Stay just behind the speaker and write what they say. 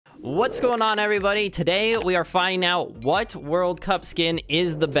What's going on, everybody? Today we are finding out what World Cup skin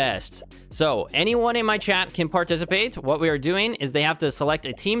is the best. So anyone in my chat can participate. What we are doing is they have to select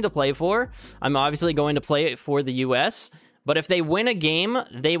a team to play for. I'm obviously going to play for the US, but if they win a game,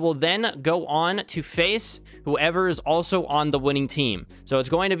 they will then go on to face whoever is also on the winning team. So it's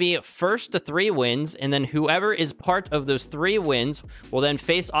going to be first to 3 wins, and then whoever is part of those 3 wins will then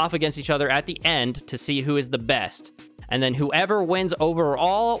face off against each other at the end to see who is the best. And then whoever wins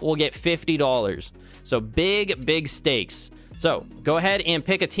overall will get $50. So big stakes. So go ahead and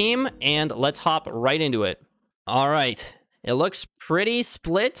pick a team, and let's hop right into it. All right, it looks pretty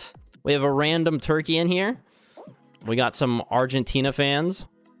split. We have a random Turkey in here. We got some Argentina fans.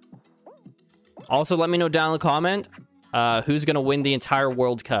 Also, let me know down in the comment who's going to win the entire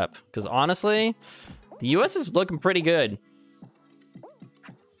World Cup. Because honestly, the US is looking pretty good.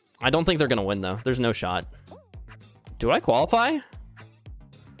 I don't think they're going to win, though. There's no shot. Do I qualify?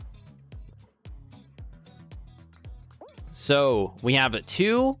 So, we have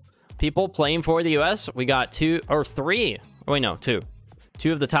 2 people playing for the US. We got 2 or 3. Oh, wait, no, 2.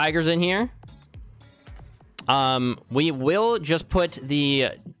 2 of the Tigers in here. We will just put the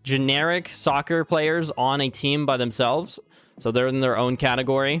generic soccer players on a team by themselves, so they're in their own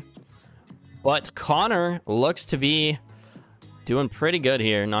category. But Connor looks to be doing pretty good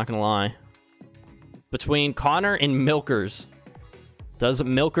here, not gonna lie. Between Connor and Milkers, does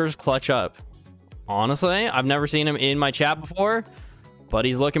Milkers clutch up? Honestly, I've never seen him in my chat before, but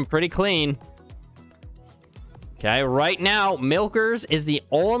he's looking pretty clean. Okay, right now, Milkers is the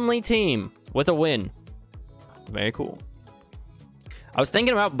only team with a win. Very cool. I was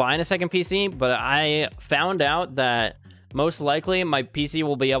thinking about buying a second PC, but I found out that most likely my PC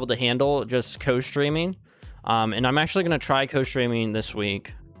will be able to handle just co-streaming. And I'm actually going to try co-streaming this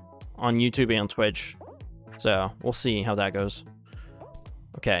week on YouTube and Twitch. So we'll see how that goes.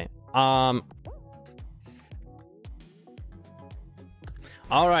 Okay. All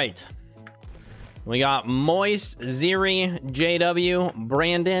right. We got Moist, Ziri, JW,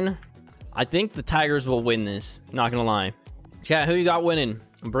 Brandon. I think the Tigers will win this. Not gonna lie. Chat, who you got winning?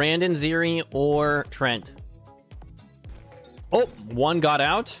 Brandon, Ziri, or Trent? Oh, one got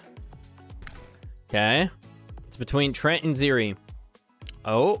out. Okay. It's between Trent and Ziri.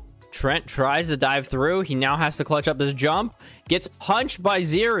 Oh, Trent tries to dive through. He now has to clutch up this jump. Gets punched by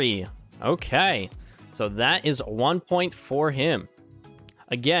Ziri. Okay. So that is 1 point for him.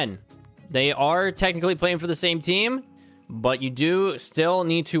 Again, they are technically playing for the same team, but you do still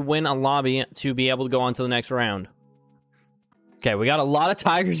need to win a lobby to be able to go on to the next round. Okay, we got a lot of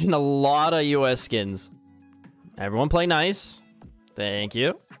Tigers and a lot of US skins. Everyone play nice. Thank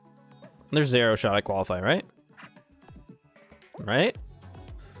you. There's 0 shot at qualify, right? Right?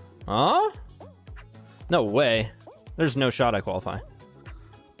 Huh? No way. There's no shot at qualify.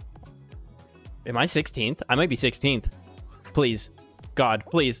 Am I 16th? I might be 16th. Please. God,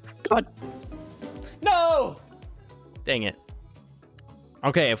 please. God. No! Dang it.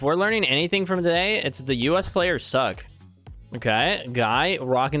 Okay, if we're learning anything from today, it's the US players suck. Okay, guy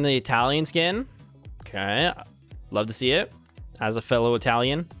rocking the Italian skin. Okay, love to see it as a fellow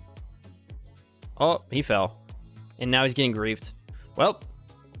Italian. Oh, he fell. And now he's getting griefed. Well,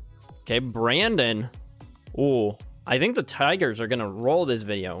 okay, Brandon. Ooh, I think the Tigers are going to roll this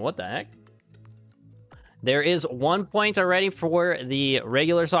video. What the heck? There is 1 point already for the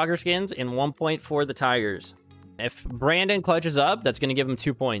regular soccer skins and 1 point for the Tigers. If Brandon clutches up, that's going to give him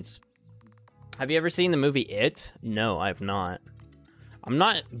 2 points. Have you ever seen the movie It? No, I have not. I'm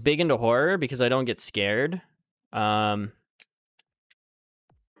not big into horror because I don't get scared. I'm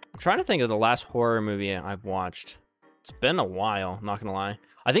trying to think of the last horror movie I've watched. It's been a while, not going to lie.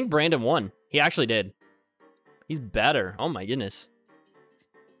 I think Brandon won. He actually did. He's better. Oh my goodness.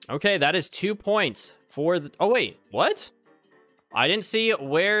 Okay, that is 2 points for the... Oh, wait. What? I didn't see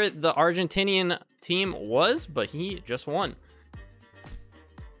where the Argentinian team was, but he just won.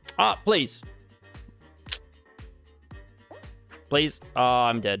 Ah, please. Please. Oh,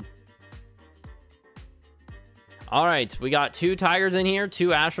 I'm dead. All right, we got 2 Tigers in here, 2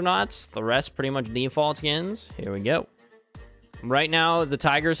 astronauts. The rest pretty much default skins. Here we go. Right now, the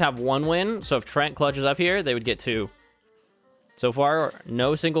Tigers have 1 win, so if Trent clutches up here, they would get 2. So far,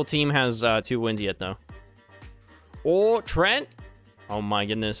 no single team has 2 wins yet, though. Oh, Trent. Oh, my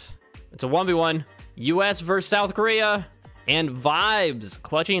goodness. It's a 1v1. US versus South Korea. And Vibes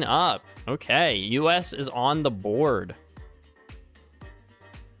clutching up. Okay, US is on the board.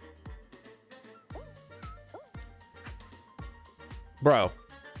 Bro.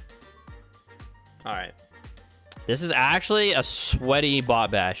 All right. This is actually a sweaty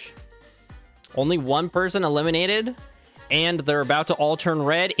bot bash. Only 1 person eliminated. and they're about to all turn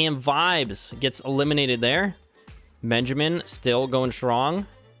red, and Vibes gets eliminated there. Benjamin still going strong.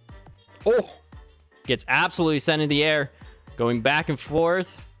 Oh, gets absolutely sent in the air, going back and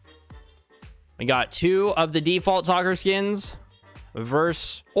forth. We got 2 of the default soccer skins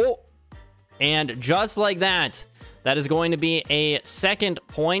versus, oh, and just like that, that is going to be a second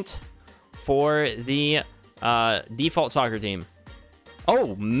point for the default soccer team.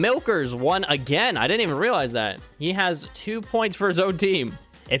 Oh, Milkers won again. I didn't even realize that. He has 2 points for his own team.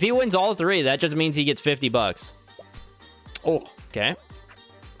 If he wins all 3, that just means he gets 50 bucks. Oh, okay.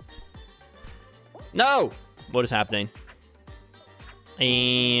 No! What is happening?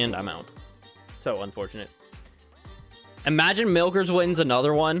 And I'm out. So unfortunate. Imagine Milkers wins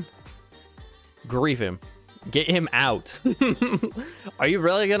another one. Grief him. Get him out. Are you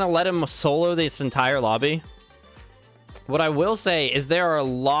really gonna let him solo this entire lobby? What I will say is there are a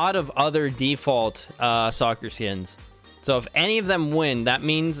lot of other default soccer skins. So if any of them win, that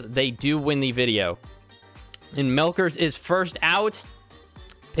means they do win the video. And Milkers is first out.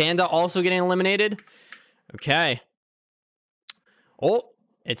 Panda also getting eliminated. Okay. Oh,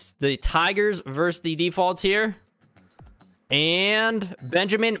 it's the Tigers versus the defaults here. And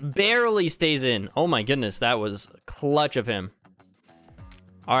Benjamin barely stays in. Oh my goodness, that was clutch of him.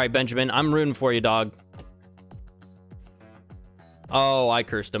 All right, Benjamin, I'm rooting for you, dog. Oh, I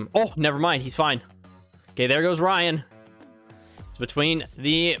cursed him. Oh, never mind, he's fine. Okay, there goes Ryan. It's between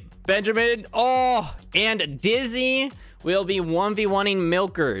the Benjamin. Oh, and Dizzy will be 1v1ing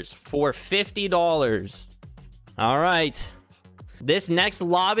Milkers for $50. All right. This next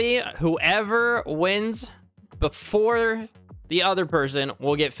lobby, whoever wins before the other person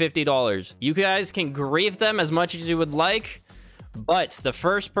will get $50. You guys can grief them as much as you would like, but the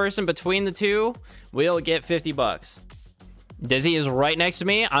first person between the two will get 50 bucks. Dizzy is right next to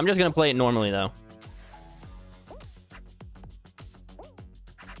me. I'm just going to play it normally, though.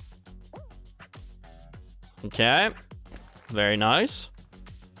 Okay. Very nice.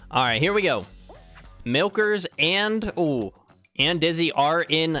 All right, here we go. Milkers and Dizzy are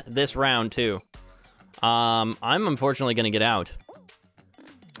in this round, too. I'm unfortunately going to get out.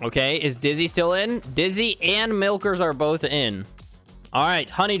 Okay, is Dizzy still in? Dizzy and Milkers are both in. All right,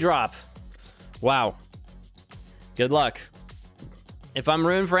 Honey Drop. Wow. Good luck. If I'm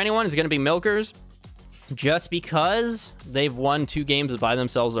rooting for anyone, it's going to be Milkers. Just because they've won 2 games by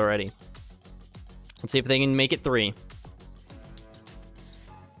themselves already. Let's see if they can make it 3.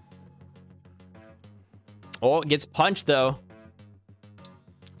 Oh, it gets punched, though.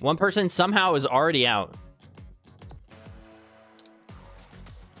 One person somehow is already out.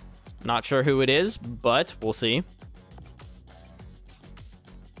 Not sure who it is, but we'll see.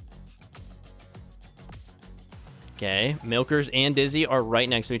 Okay, Milkers and Dizzy are right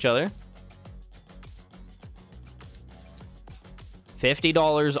next to each other.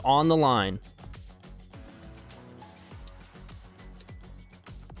 $50 on the line.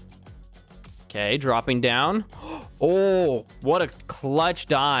 Okay, dropping down. Oh, what a clutch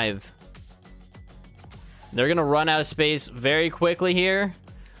dive. They're going to run out of space very quickly here.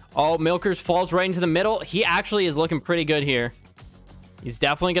 Oh, Milkers falls right into the middle. He actually is looking pretty good here. He's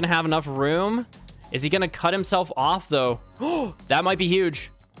definitely going to have enough room. Is he going to cut himself off, though? Oh, that might be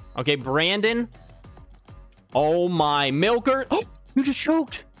huge. Okay, Brandon. Oh, my. Milker. Oh, you just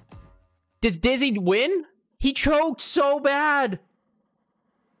choked. Does Dizzy win? He choked so bad.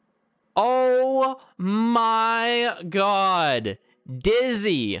 Oh my god.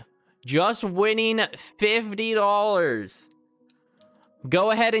 Dizzy just winning $50.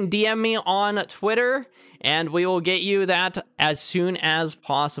 Go ahead and DM me on Twitter and we will get you that as soon as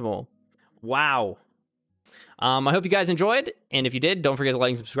possible. Wow. I hope you guys enjoyed, and if you did, don't forget to like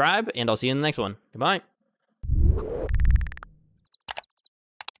and subscribe, and I'll see you in the next one. Goodbye.